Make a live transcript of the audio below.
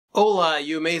Hola,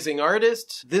 you amazing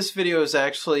artist. This video is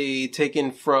actually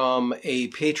taken from a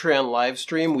Patreon live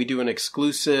stream. We do an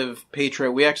exclusive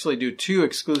Patreon. We actually do 2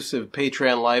 exclusive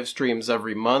Patreon live streams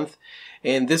every month.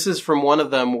 And this is from one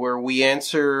of them where we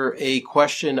answer a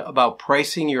question about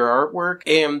pricing your artwork.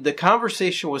 And the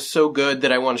conversation was so good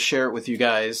that I want to share it with you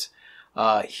guys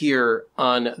here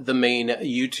on the main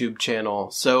YouTube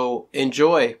channel. So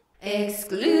enjoy.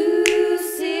 Exclusive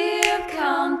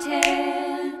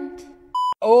content.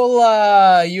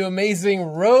 Hola, you amazing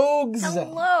rogues.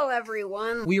 Hello,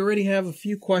 everyone. We already have a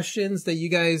few questions that you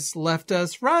guys left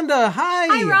us. Rhonda, hi.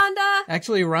 Hi, Rhonda.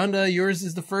 Actually, Rhonda, yours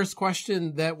is the first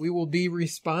question that we will be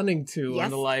responding to on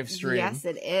the live stream. Yes,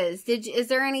 it is. Is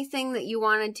there anything that you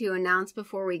wanted to announce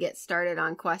before we get started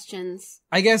on questions?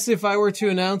 I guess if I were to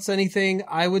announce anything,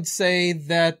 I would say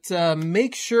that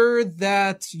make sure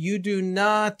that you do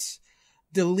not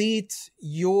delete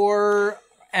your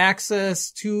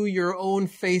access to your own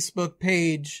Facebook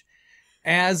page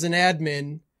as an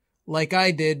admin like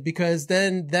I did, because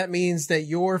then that means that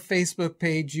your Facebook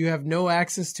page, you have no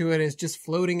access to it. It's just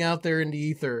floating out there in the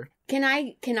ether. Can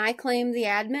I claim the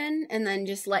admin and then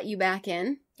just let you back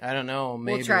in? I don't know.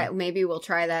 Maybe We'll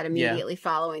try that immediately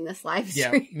following this live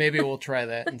stream. Yeah, maybe we'll try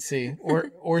that and see.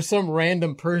 Or some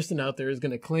random person out there is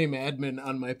going to claim admin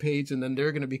on my page, and then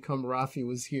they're going to become Rafi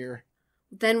was here.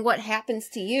 Then what happens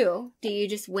to you? Do you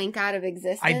just wink out of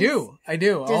existence? I do.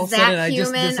 Does that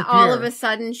human all of a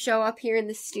sudden show up here in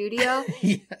the studio?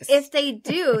 Yes. If they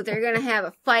do, they're going to have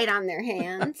a fight on their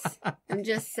hands. I'm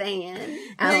just saying.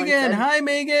 Megan, hi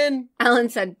Megan. Ellen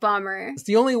said, bummer. It's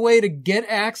the only way to get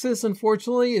access,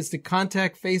 unfortunately, is to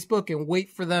contact Facebook and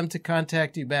wait for them to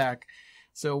contact you back.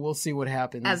 So we'll see what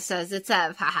happens. Ev says, it's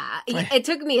Ev, haha. It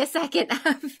took me a second,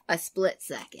 a split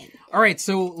second. All right,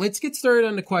 so let's get started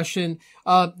on the question.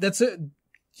 That's it.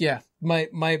 Yeah,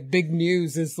 my big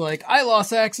news is I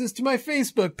lost access to my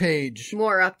Facebook page.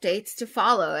 More updates to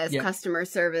follow as customer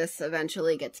service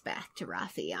eventually gets back to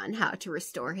Rafi on how to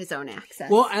restore his own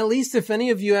access. Well, at least if any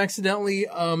of you accidentally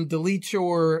delete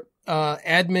your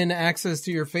admin access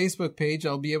to your Facebook page,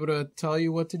 I'll be able to tell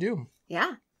you what to do.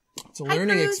 Yeah. It's a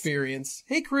learning experience.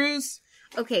 Hey, Cruz.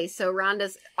 Okay, so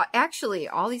Rhonda's... Actually,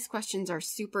 all these questions are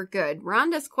super good.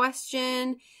 Rhonda's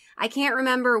question... I can't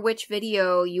remember which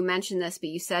video you mentioned this, but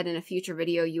you said in a future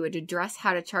video you would address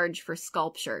how to charge for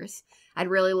sculptures. I'd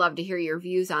really love to hear your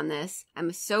views on this. I'm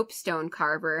a soapstone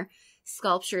carver.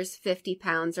 Sculptures 50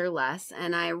 pounds or less,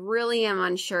 and I really am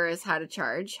unsure as how to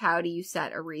charge. How do you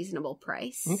set a reasonable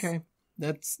price? Okay.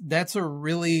 That's a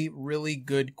really, really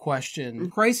good question. Mm-hmm.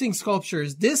 Pricing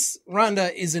sculptures. This,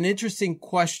 Rhonda, is an interesting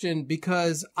question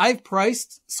because I've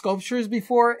priced sculptures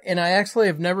before, and I actually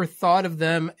have never thought of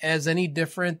them as any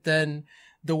different than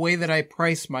the way that I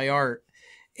price my art.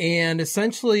 And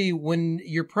essentially, when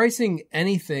you're pricing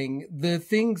anything, the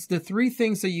 3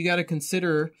 things that you got to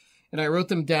consider, and I wrote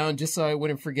them down just so I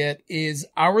wouldn't forget, is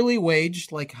hourly wage,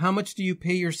 like how much do you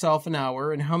pay yourself an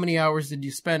hour and how many hours did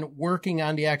you spend working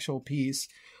on the actual piece?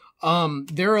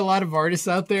 There are a lot of artists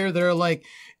out there that are like,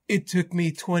 it took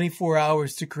me 24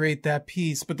 hours to create that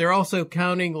piece, but they're also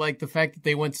counting the fact that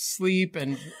they went to sleep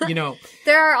and,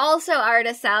 There are also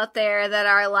artists out there that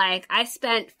are like, I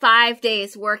spent 5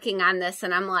 days working on this,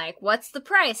 and I'm like, what's the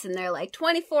price? And they're like,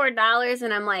 $24,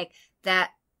 and I'm like,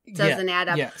 that doesn't add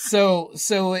up. Yeah. So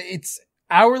it's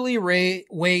hourly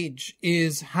wage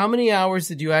is how many hours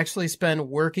did you actually spend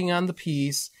working on the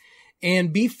piece,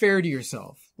 and be fair to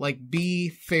yourself. Be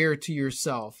fair to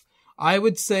yourself. I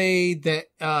would say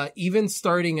that even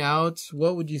starting out,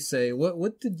 what would you say?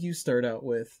 What did you start out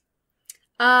with?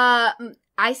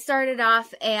 I started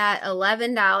off at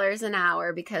 $11 an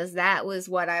hour because that was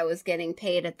what I was getting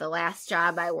paid at the last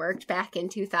job I worked back in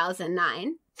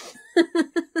 2009.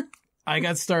 I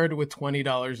got started with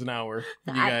 $20 an hour,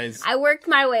 you guys. I worked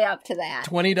my way up to that.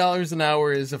 $20 an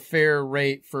hour is a fair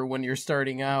rate for when you're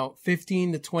starting out.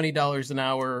 $15 to $20 an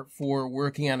hour for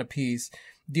working on a piece.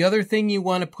 The other thing you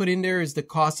want to put in there is the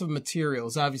cost of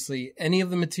materials. Obviously, any of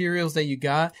the materials that you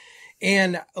got.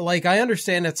 And I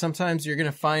understand that sometimes you're going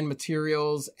to find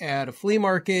materials at a flea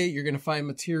market. You're going to find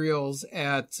materials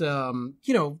at,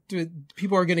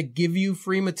 people are going to give you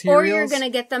free materials. Or you're going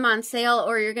to get them on sale,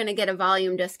 or you're going to get a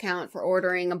volume discount for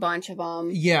ordering a bunch of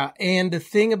them. Yeah. And the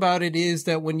thing about it is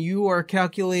that when you are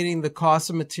calculating the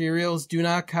cost of materials, do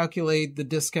not calculate the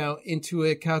discount into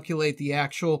it. Calculate the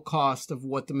actual cost of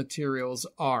what the materials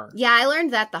are. Yeah, I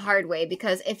learned that the hard way,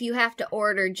 because if you have to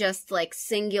order just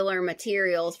singular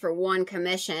materials for one one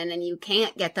commission and you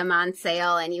can't get them on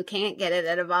sale and you can't get it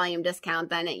at a volume discount,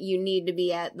 then you need to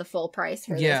be at the full price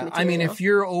for those materials. I mean, if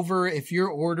you're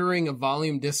ordering a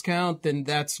volume discount, then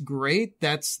that's great.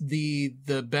 That's the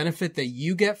benefit that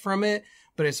you get from it.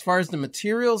 But as far as the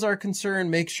materials are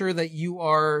concerned, make sure that you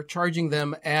are charging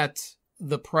them at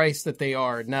the price that they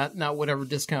are, not whatever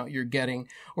discount you're getting.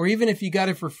 Or even if you got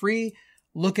it for free,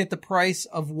 look at the price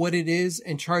of what it is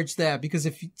and charge that. Because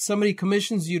if somebody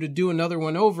commissions you to do another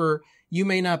one over, you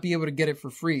may not be able to get it for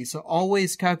free. So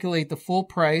always calculate the full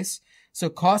price. So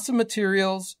cost of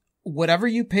materials, whatever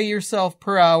you pay yourself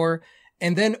per hour,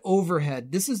 and then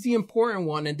overhead. This is the important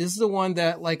one. And this is the one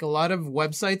that, like, a lot of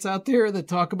websites out there that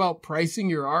talk about pricing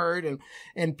your art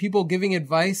and people giving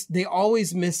advice, they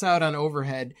always miss out on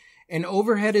overhead. And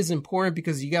overhead is important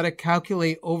because you got to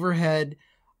calculate overhead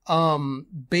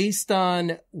based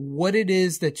on what it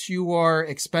is that you are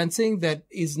expensing that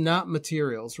is not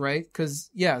materials, right?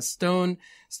 Because stone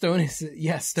is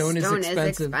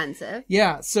expensive.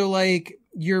 Yeah. So like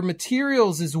your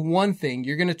materials is one thing.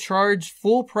 You're going to charge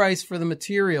full price for the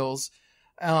materials.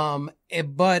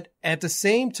 But at the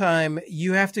same time,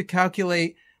 you have to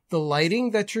calculate the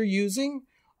lighting that you're using.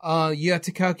 You have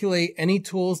to calculate any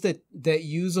tools that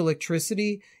use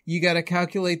electricity. You got to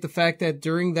calculate the fact that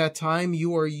during that time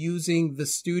you are using the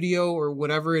studio or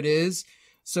whatever it is.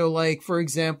 So like, for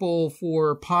example,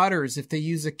 for potters, if they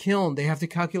use a kiln, they have to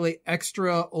calculate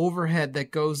extra overhead that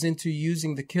goes into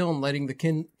using the kiln, letting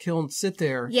the kiln sit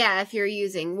there. Yeah. If you're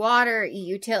using water,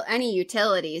 any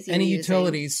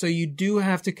utilities. So you do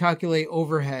have to calculate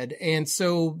overhead. And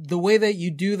so the way that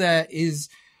you do that is,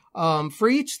 for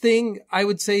each thing, I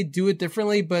would say do it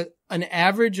differently, but an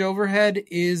average overhead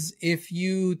is if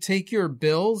you take your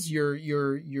bills, your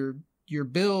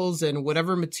bills and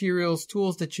whatever materials,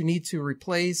 tools that you need to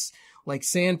replace, like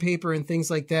sandpaper and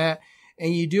things like that,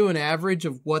 and you do an average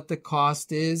of what the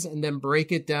cost is and then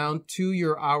break it down to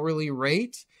your hourly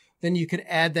rate, then you could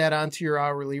add that onto your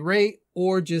hourly rate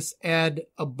or just add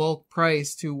a bulk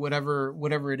price to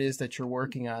whatever it is that you're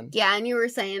working on. Yeah, and you were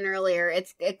saying earlier,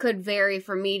 it could vary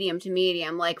from medium to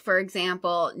medium. Like, for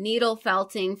example, needle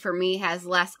felting for me has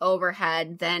less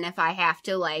overhead than if I have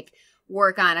to, like,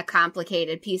 work on a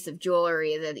complicated piece of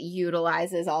jewelry that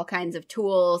utilizes all kinds of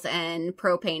tools and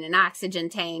propane and oxygen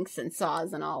tanks and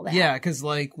saws and all that. Yeah, because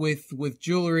like with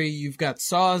jewelry, you've got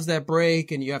saws that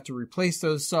break and you have to replace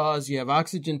those saws. You have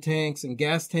oxygen tanks and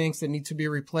gas tanks that need to be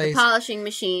replaced. The polishing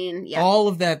machine. Yeah. All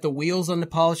of that, the wheels on the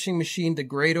polishing machine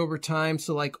degrade over time.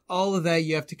 So like all of that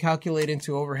you have to calculate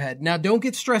into overhead. Now don't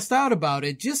get stressed out about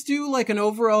it. Just do like an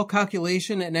overall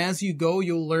calculation, and as you go,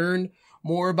 you'll learn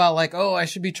more about like, oh, I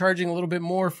should be charging a little bit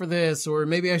more for this, or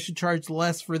maybe I should charge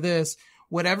less for this.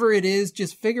 Whatever it is,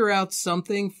 just figure out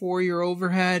something for your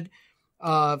overhead.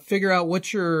 Figure out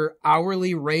what's your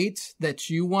hourly rate that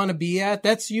you want to be at.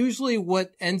 That's usually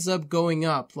what ends up going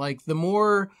up. Like the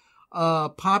more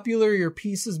popular your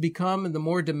pieces become and the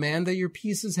more demand that your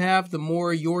pieces have, the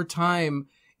more your time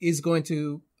is going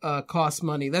to cost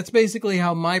money. That's basically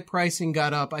how my pricing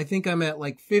got up. I think I'm at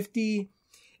like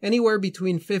anywhere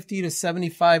between $50 to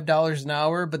 $75 an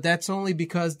hour, but that's only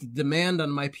because the demand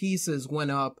on my pieces went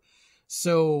up.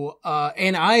 So,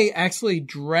 and I actually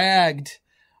dragged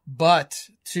butt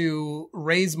to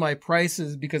raise my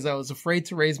prices because I was afraid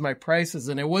to raise my prices.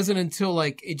 And it wasn't until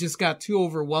like it just got too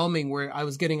overwhelming where I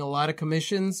was getting a lot of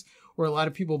commissions or a lot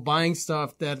of people buying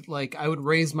stuff that like I would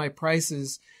raise my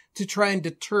prices to try and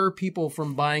deter people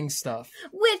from buying stuff.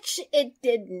 Which it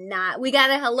did not. We got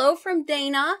a hello from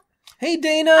Dana. Hey,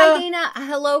 Dana. Hi, Dana.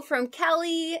 Hello from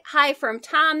Kelly. Hi from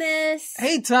Thomas.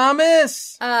 Hey,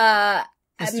 Thomas.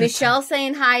 Michelle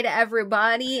saying hi to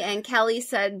everybody. And Kelly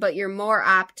said, but you're more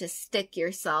apt to stick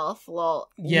yourself.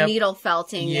 Well, needle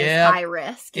felting is high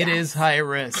risk. It is high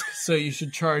risk. So you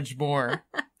should charge more.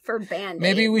 For Band-Aid.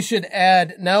 Maybe we should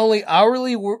add not only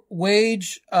hourly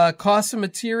wage, cost of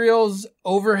materials,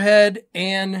 overhead,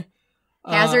 and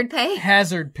hazard pay.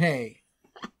 Hazard pay.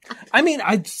 I mean,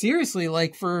 I seriously,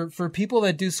 like for people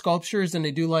that do sculptures and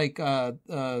they do like,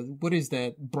 what is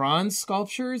that? Bronze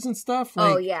sculptures and stuff.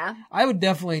 Like, oh yeah. I would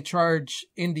definitely charge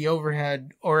in the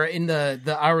overhead or in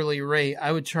the hourly rate.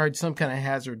 I would charge some kind of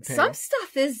hazard pay. Some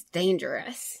stuff is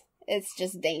dangerous. It's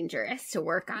just dangerous to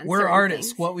work on. We're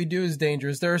artists. Things. What we do is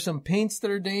dangerous. There are some paints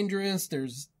that are dangerous.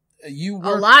 A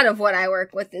lot of what I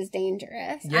work with is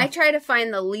dangerous. Yeah. I try to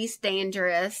find the least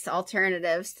dangerous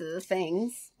alternatives to the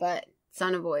things, but it's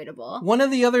unavoidable. One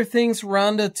of the other things,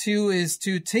 Rhonda, too, is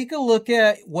to take a look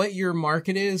at what your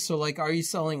market is. So, like, are you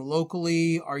selling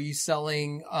locally? Are you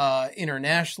selling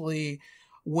internationally?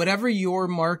 Whatever your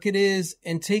market is,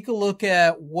 and take a look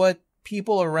at what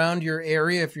people around your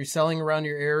area, if you're selling around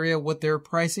your area, what they're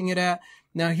pricing it at.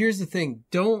 Now, here's the thing.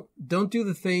 Don't do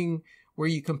the thing where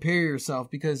you compare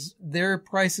yourself, because their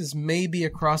prices may be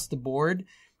across the board.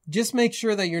 Just make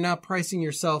sure that you're not pricing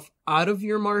yourself out of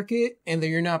your market and that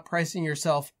you're not pricing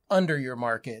yourself under your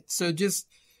market. So just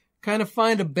kind of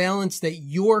find a balance that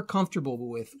you're comfortable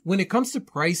with. When it comes to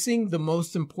pricing, the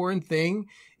most important thing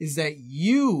is that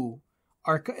you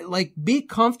are be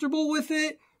comfortable with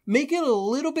it. Make it a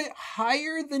little bit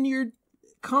higher than you're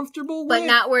comfortable with. But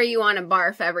not where you want to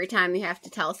barf every time you have to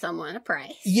tell someone a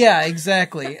price. Yeah,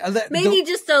 exactly. Maybe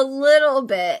just a little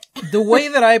bit. The way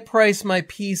that I price my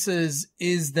pieces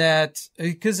is that,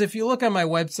 because if you look on my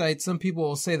website, some people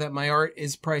will say that my art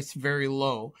is priced very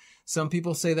low. Some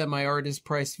people say that my art is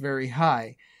priced very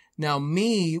high. Now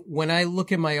me, when I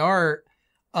look at my art,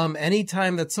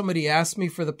 anytime that somebody asks me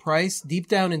for the price, deep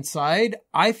down inside,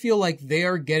 I feel like they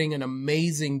are getting an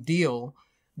amazing deal,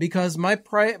 because my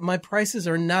prices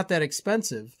are not that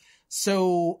expensive.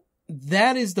 So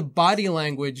that is the body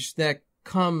language that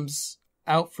comes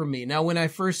out from me. Now, when I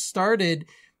first started,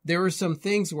 there were some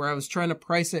things where I was trying to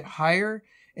price it higher.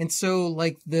 And so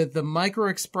like the micro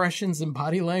expressions and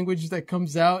body language that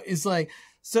comes out is like,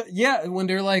 so yeah, when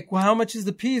they're like, well, how much is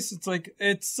the piece? It's like,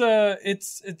 it's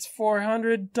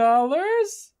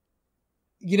 $400.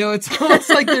 You know, it's almost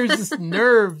like there's this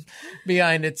nerve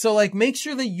behind it. So like, make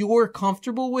sure that you're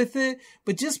comfortable with it,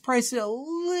 but just price it a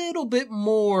little bit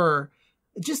more,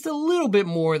 just a little bit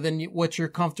more than what you're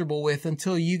comfortable with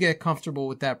until you get comfortable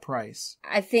with that price.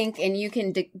 I think, and you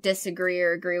can disagree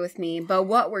or agree with me, but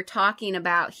what we're talking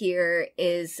about here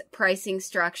is pricing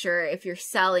structure if you're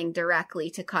selling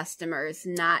directly to customers,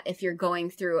 not if you're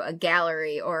going through a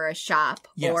gallery or a shop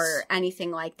or anything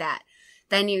like that.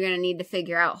 Then you're going to need to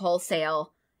figure out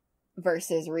wholesale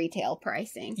versus retail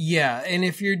pricing. Yeah, and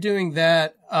if you're doing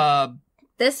that...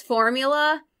 this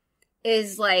formula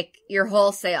is like your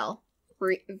wholesale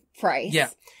price. Yeah.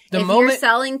 If you're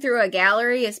selling through a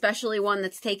gallery, especially one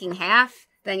that's taking half,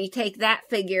 then you take that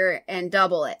figure and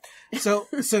double it. So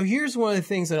here's one of the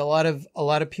things that a lot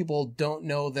of people don't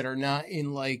know that are not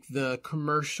in like the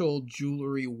commercial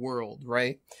jewelry world,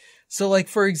 right? So like,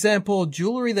 for example,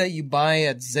 jewelry that you buy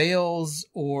at Zales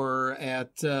or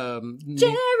at,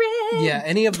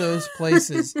 any of those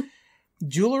places,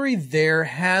 jewelry there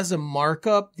has a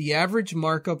markup. The average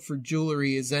markup for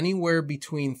jewelry is anywhere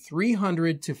between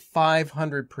 300 to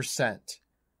 500%.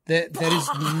 That is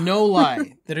no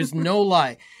lie. That is no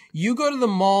lie. You go to the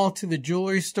mall, to the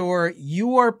jewelry store,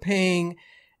 you are paying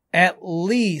at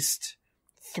least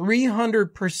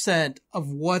 300% of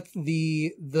what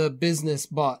the business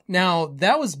bought. Now,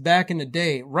 that was back in the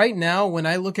day. Right now, when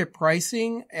I look at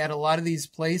pricing at a lot of these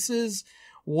places,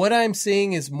 what I'm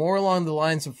seeing is more along the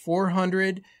lines of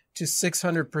 400 to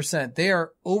 600%. They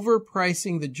are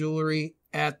overpricing the jewelry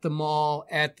at the mall,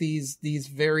 at these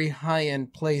very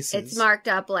high-end places. It's marked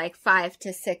up like 5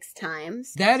 to 6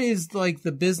 times. That is like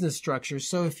the business structure.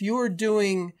 So if you are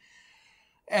doing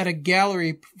at a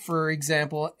gallery, for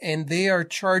example, and they are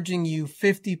charging you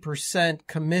 50%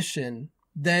 commission,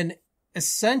 then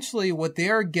essentially what they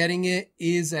are getting it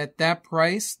is at that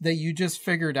price that you just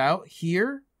figured out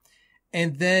here.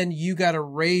 And then you got to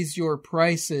raise your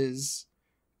prices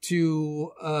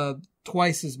to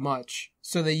twice as much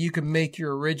so that you can make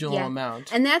your original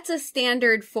amount. And that's a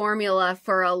standard formula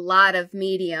for a lot of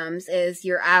mediums, is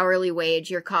your hourly wage,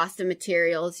 your cost of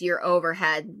materials, your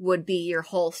overhead would be your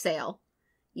wholesale.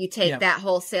 You take that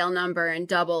wholesale number and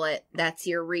double it. That's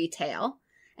your retail.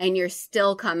 And you're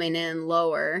still coming in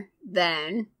lower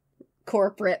than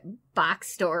corporate box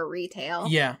store retail.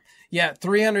 Yeah.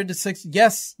 300 to 6.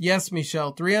 Yes,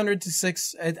 Michelle. 300 to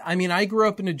 6. I mean, I grew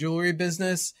up in the jewelry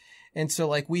business. And so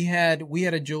like we had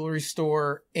a jewelry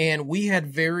store and we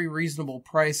had very reasonable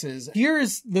prices.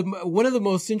 Here's one of the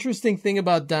most interesting thing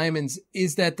about diamonds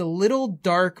is that the little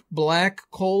dark black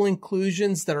coal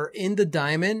inclusions that are in the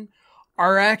diamond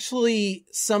are actually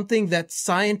something that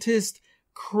scientists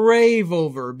crave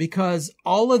over, because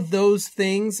all of those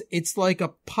things, it's like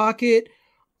a pocket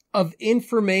of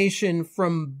information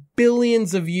from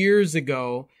billions of years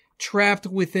ago trapped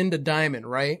within the diamond,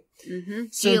 right? Mm-hmm.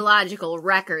 So, geological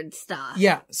record stuff.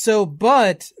 Yeah. So,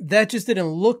 but that just didn't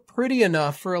look pretty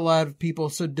enough for a lot of people.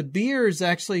 So De Beers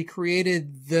actually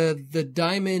created the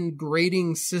diamond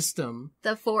grading system.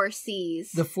 The 4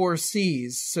 C's. The 4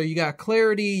 C's. So you got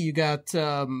clarity, you got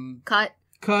cut,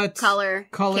 color,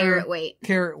 carat weight,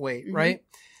 mm-hmm. Right?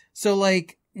 So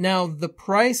like now the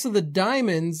price of the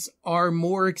diamonds are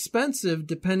more expensive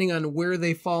depending on where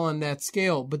they fall on that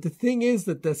scale. But the thing is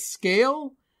that the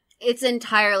scale, it's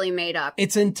entirely made up.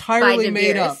 It's entirely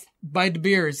made up. By De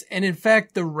Beers. And in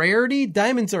fact, the rarity,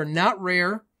 diamonds are not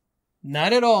rare.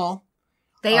 Not at all.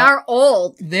 They are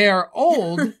old. They are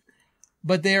old,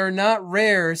 but they are not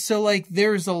rare. So like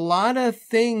there's a lot of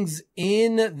things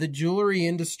in the jewelry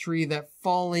industry that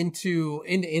fall into,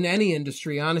 in any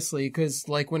industry, honestly, because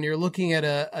like when you're looking at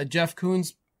a Jeff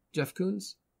Koons?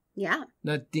 Yeah.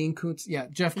 Not Dean Koontz. Yeah,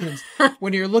 Jeff Koons.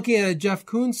 When you're looking at a Jeff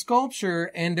Koons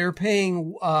sculpture and they're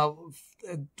paying, or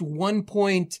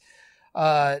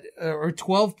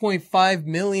 $12.5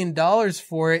 million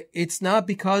for it, it's not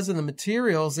because of the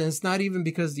materials, and it's not even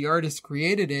because the artist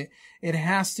created it. It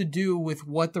has to do with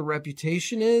what the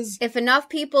reputation is. If enough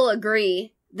people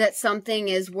agree that something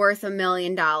is worth $1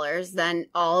 million, then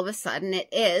all of a sudden it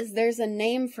is. There's a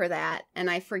name for that, and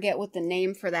I forget what the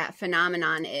name for that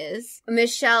phenomenon is.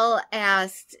 Michelle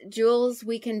asked, jewels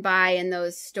we can buy in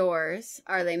those stores,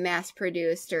 are they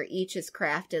mass-produced or each is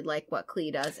crafted like what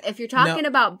Klee does? If you're talking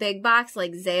about big box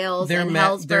like Zales and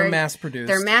Helzberg, they're mass-produced.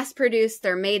 They're mass-produced.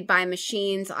 They're made by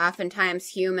machines. Oftentimes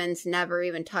humans never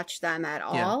even touch them at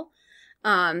all.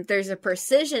 There's a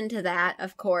precision to that,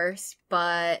 of course,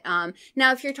 but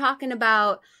now if you're talking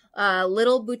about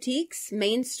little boutiques,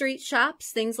 Main Street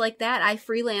shops, things like that, I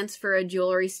freelance for a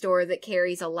jewelry store that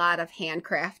carries a lot of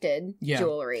handcrafted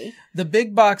jewelry. The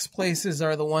big box places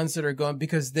are the ones that are going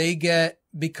because they have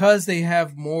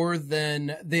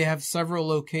they have several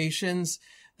locations,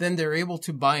 then they're able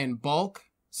to buy in bulk,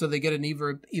 so they get an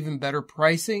even better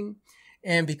pricing.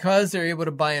 And because they're able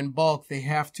to buy in bulk, they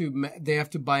have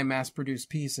to buy mass-produced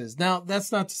pieces. Now,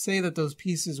 that's not to say that those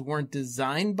pieces weren't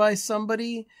designed by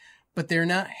somebody, but they're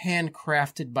not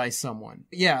handcrafted by someone.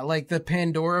 Yeah, like the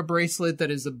Pandora bracelet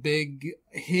that is a big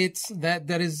hit,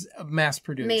 that is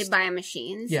mass-produced. Made by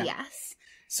machines, yes.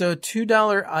 So a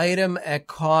 $2 item at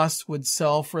cost would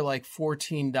sell for like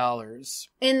 $14.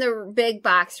 In the big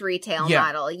box retail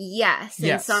model, yes.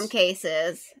 In some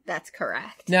cases, that's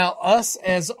correct. Now, us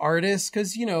as artists,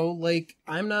 because, like,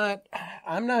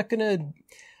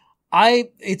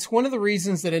 it's one of the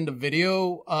reasons that in the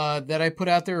video that I put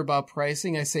out there about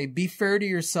pricing, I say be fair to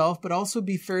yourself, but also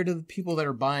be fair to the people that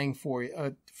are buying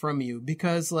from you.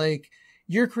 Because, like,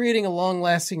 you're creating a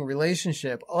long-lasting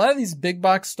relationship. A lot of these big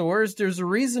box stores, there's a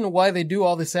reason why they do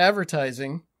all this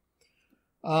advertising.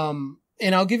 And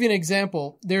I'll give you an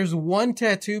example. There's one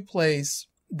tattoo place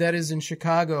that is in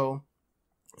Chicago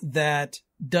that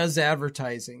does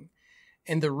advertising.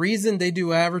 And the reason they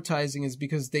do advertising is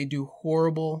because they do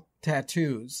horrible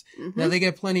tattoos. Mm-hmm. Now, they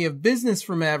get plenty of business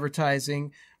from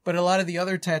advertising, but a lot of the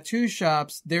other tattoo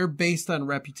shops, they're based on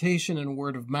reputation and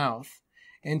word of mouth.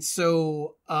 And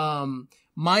so,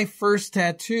 my first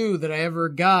tattoo that I ever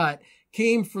got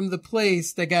came from the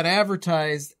place that got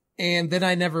advertised, and then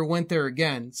I never went there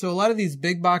again. So a lot of these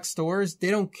big box stores, they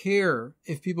don't care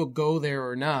if people go there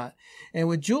or not. And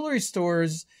with jewelry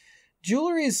stores,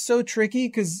 jewelry is so tricky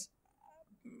because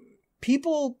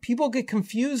people get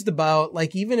confused about,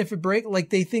 like, even if it breaks, like,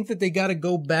 they think that they got to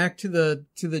go back to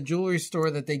the jewelry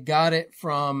store that they got it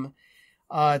from,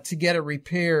 to get it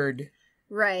repaired.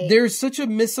 Right. There's such a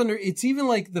it's even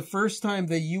like the first time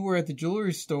that you were at the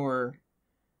jewelry store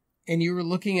and you were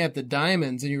looking at the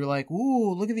diamonds and you were like,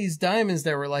 ooh, look at these diamonds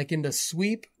that were like in the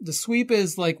sweep. The sweep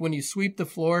is like when you sweep the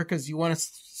floor because you want to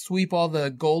sweep all the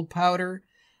gold powder,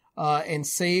 and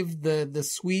save the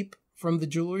sweep from the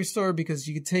jewelry store, because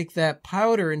you could take that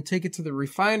powder and take it to the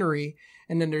refinery,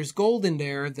 and then there's gold in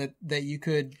there that you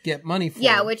could get money for.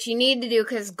 Yeah, which you need to do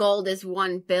because gold is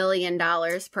 $1 billion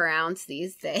per ounce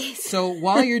these days. So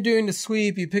while you're doing the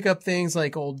sweep, you pick up things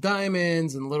like old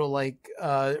diamonds and little like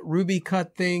ruby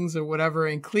cut things or whatever.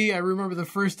 And Klee, I remember the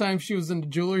first time she was in the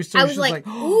jewelry store, I was like,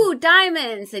 ooh,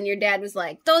 diamonds. And your dad was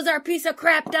like, those are piece of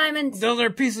crap diamonds. Those are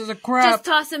pieces of crap. Just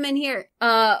toss them in here.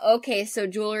 Okay, so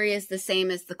jewelry is the same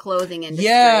as the clothing industry.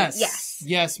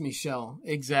 Yes, Michelle.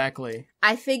 Exactly.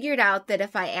 I figured out that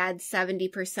if I add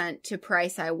 70% to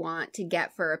price I want to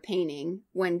get for a painting,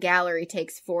 when gallery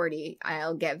takes 40,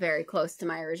 I'll get very close to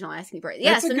my original asking price.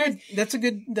 Yeah, that's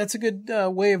a good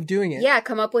way of doing it. Yeah,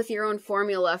 come up with your own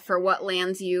formula for what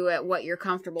lands you at what you're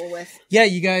comfortable with. Yeah,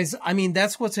 you guys, I mean,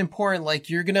 that's what's important. Like,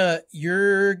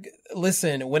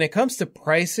 listen, when it comes to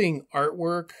pricing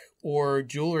artwork or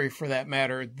jewelry for that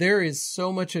matter, there is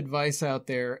so much advice out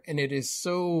there, and it is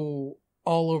so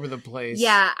all over the place.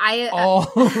 Yeah,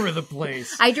 all over the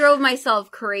place. I drove myself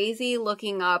crazy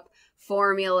looking up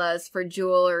formulas for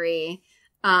jewelry.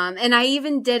 And I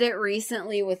even did it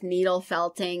recently with needle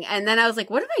felting. And then I was like,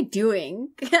 what am I doing?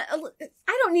 I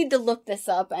don't need to look this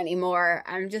up anymore.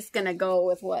 I'm just going to go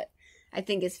with what I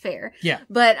think is fair. Yeah.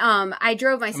 But I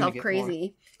drove myself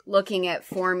crazy looking at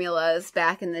formulas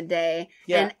back in the day,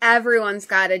 Yeah. and everyone's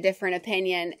got a different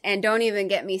opinion. And don't even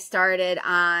get me started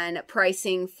on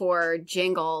pricing for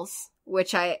jingles,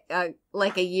 which I,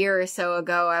 like a year or so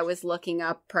ago, I was looking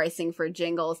up pricing for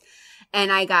jingles,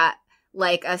 and I got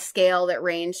like a scale that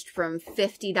ranged from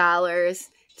 $50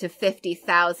 to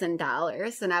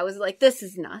 $50,000. And I was like, this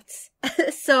is nuts.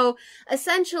 So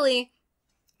essentially,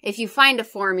 if you find a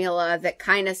formula that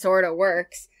kind of sort of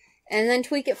works and then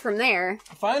tweak it from there.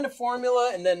 Find a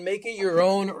formula and then make it your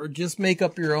own, or just make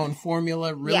up your own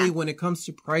formula. Really, when it comes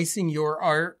to pricing your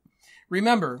art,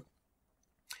 remember,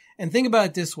 and think about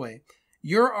it this way.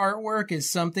 Your artwork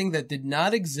is something that did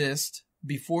not exist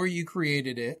before you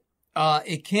created it.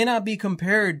 It cannot be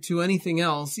compared to anything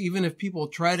else, even if people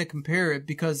try to compare it,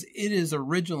 because it is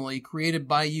originally created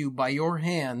by you, by your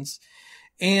hands,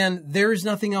 and there's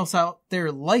nothing else out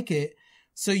there like it.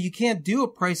 So you can't do a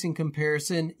pricing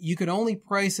comparison. You could only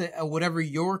price it at whatever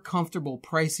you're comfortable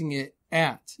pricing it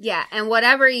at. Yeah, and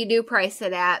whatever you do price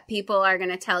it at, people are going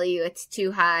to tell you it's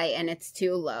too high and it's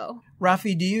too low.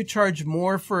 Rafi, do you charge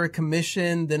more for a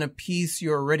commission than a piece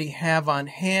you already have on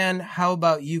hand? How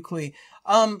about you, Klee?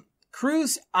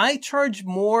 Cruz, I charge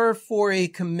more for a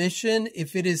commission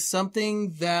if it is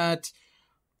something that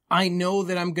I know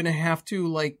that I'm going to have to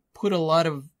like put a lot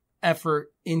of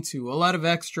effort into, a lot of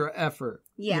extra effort.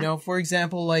 Yeah. You know, for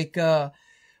example, like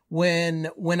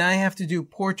when I have to do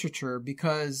portraiture,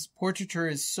 because portraiture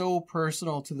is so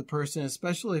personal to the person,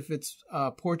 especially if it's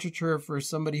portraiture for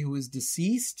somebody who is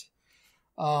deceased.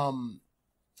 I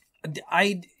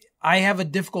have a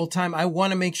difficult time. I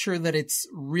want to make sure that it's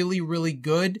really, really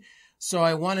good. So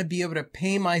I want to be able to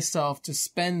pay myself to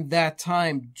spend that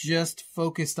time just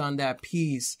focused on that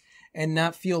piece and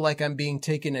not feel like I'm being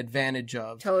taken advantage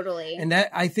of. Totally. And that,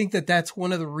 I think that that's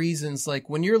one of the reasons, like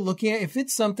when you're looking at, if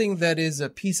it's something that is a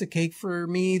piece of cake for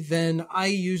me, then I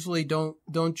usually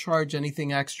don't charge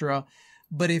anything extra.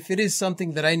 But if it is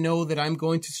something that I know that I'm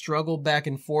going to struggle back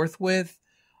and forth with,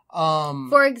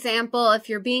 for example, if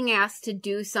you're being asked to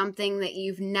do something that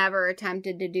you've never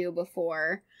attempted to do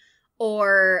before,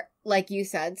 or like you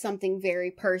said, something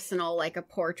very personal like a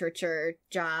portraiture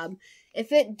job,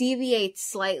 if it deviates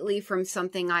slightly from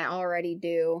something I already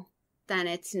do, then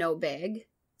it's no big.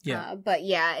 Yeah. But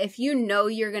yeah, if you know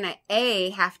you're going to A,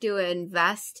 have to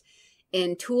invest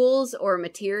in tools or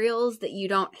materials that you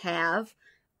don't have,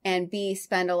 and B,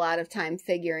 spend a lot of time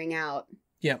figuring out,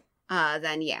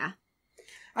 then yeah.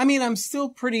 I mean, I'm still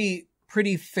pretty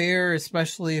fair,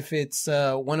 especially if it's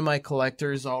one of my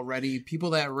collectors already,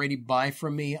 people that already buy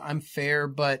from me. I'm fair,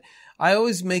 but I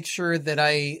always make sure that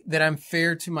I'm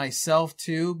fair to myself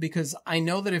too, because I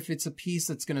know that if it's a piece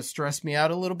that's going to stress me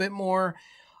out a little bit more,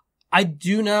 I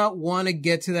do not want to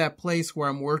get to that place where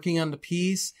I'm working on the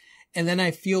piece and then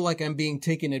I feel like I'm being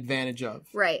taken advantage of.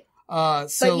 Right. So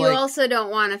but you also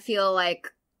don't want to feel like,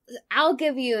 I'll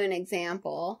give you an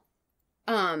example.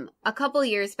 A couple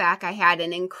years back, I had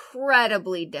an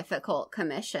incredibly difficult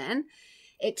commission.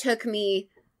 It took me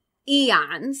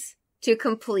eons to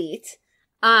complete.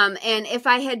 And if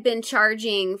I had been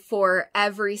charging for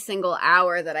every single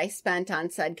hour that I spent on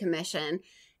said commission,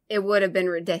 it would have been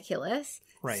ridiculous.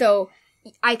 Right. So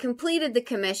I completed the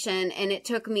commission and it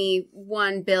took me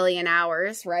 1 billion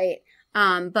hours, right?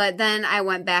 But then I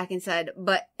went back and said,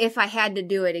 but if I had to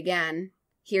do it again,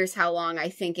 here's how long I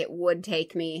think it would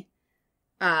take me.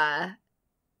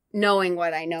 Knowing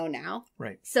what I know now.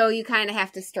 Right. So you kind of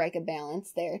have to strike a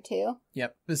balance there too.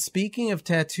 Yep. But speaking of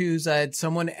tattoos, I had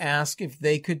someone ask if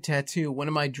they could tattoo one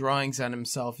of my drawings on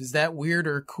himself. Is that weird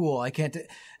or cool? I can't.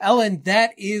 Ellen,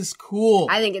 that is cool.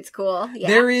 I think it's cool. Yeah.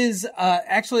 There is,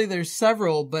 actually there's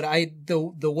several, but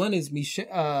the one is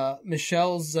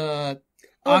Michelle's, octopus.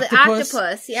 The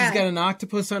octopus, yeah. She's got an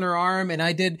octopus on her arm, and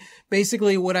I did,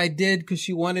 basically what I did, because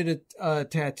she wanted a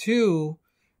tattoo.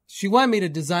 She wanted me to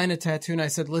design a tattoo, and I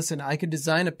said, listen, I could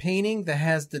design a painting that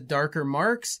has the darker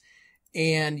marks,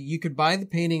 and you could buy the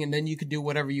painting, and then you could do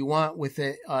whatever you want with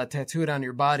it, tattoo it on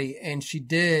your body. And she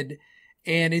did,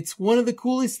 and it's one of the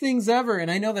coolest things ever.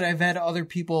 And I know that I've had other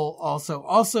people also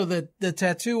the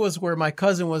tattoo was where my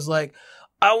cousin was like,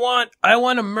 I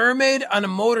want a mermaid on a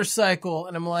motorcycle.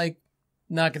 And I'm like,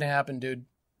 not going to happen, dude.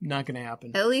 Not going to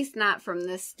happen. At least not from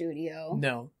this studio.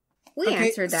 No. We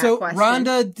answered that question. So,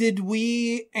 Rhonda, did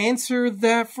we answer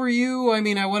that for you? I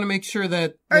mean, I want to make sure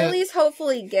that... Or at least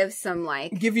hopefully give some,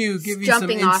 like... Give you some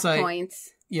jumping off insight.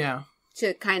 points. Yeah.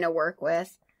 To kind of work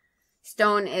with.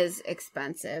 Stone is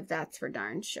expensive. That's for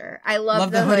darn sure. I love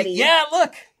the hoodie. Yeah,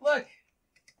 look.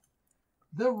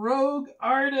 The Rogue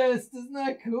Artist. Isn't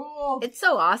that cool? It's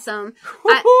so awesome.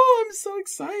 I'm so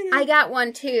excited. I got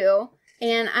one too.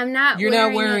 And I'm not You're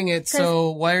not wearing it, so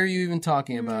why are you even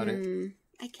talking about it?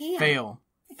 I can't. Fail.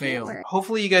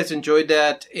 Hopefully you guys enjoyed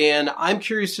that, and I'm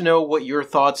curious to know what your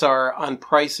thoughts are on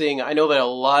pricing. I know that a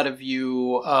lot of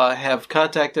you have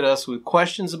contacted us with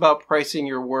questions about pricing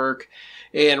your work,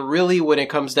 and really when it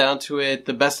comes down to it,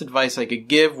 the best advice I could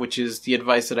give, which is the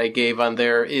advice that I gave on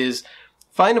there, is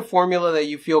find a formula that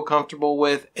you feel comfortable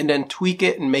with and then tweak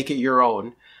it and make it your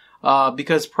own.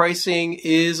 Because pricing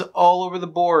is all over the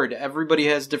board. Everybody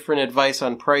has different advice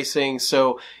on pricing,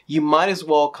 so you might as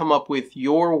well come up with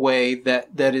your way that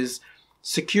is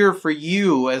secure for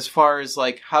you as far as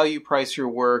like how you price your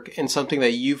work and something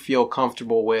that you feel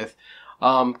comfortable with.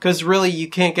 Because really you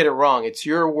can't get it wrong. It's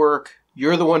your work.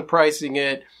 You're the one pricing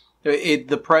it.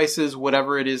 The price is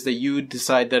whatever it is that you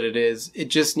decide that it is. It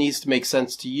just needs to make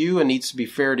sense to you and needs to be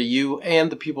fair to you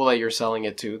and the people that you're selling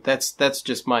it to. That's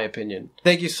just my opinion.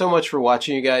 Thank you so much for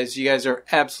watching, you guys. You guys are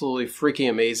absolutely freaking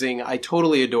amazing. I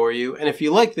totally adore you. And if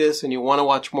you like this and you want to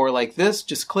watch more like this,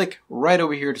 just click right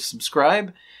over here to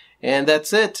subscribe. And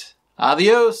that's it.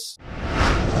 Adios.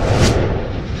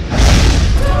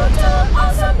 Total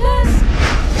awesomeness.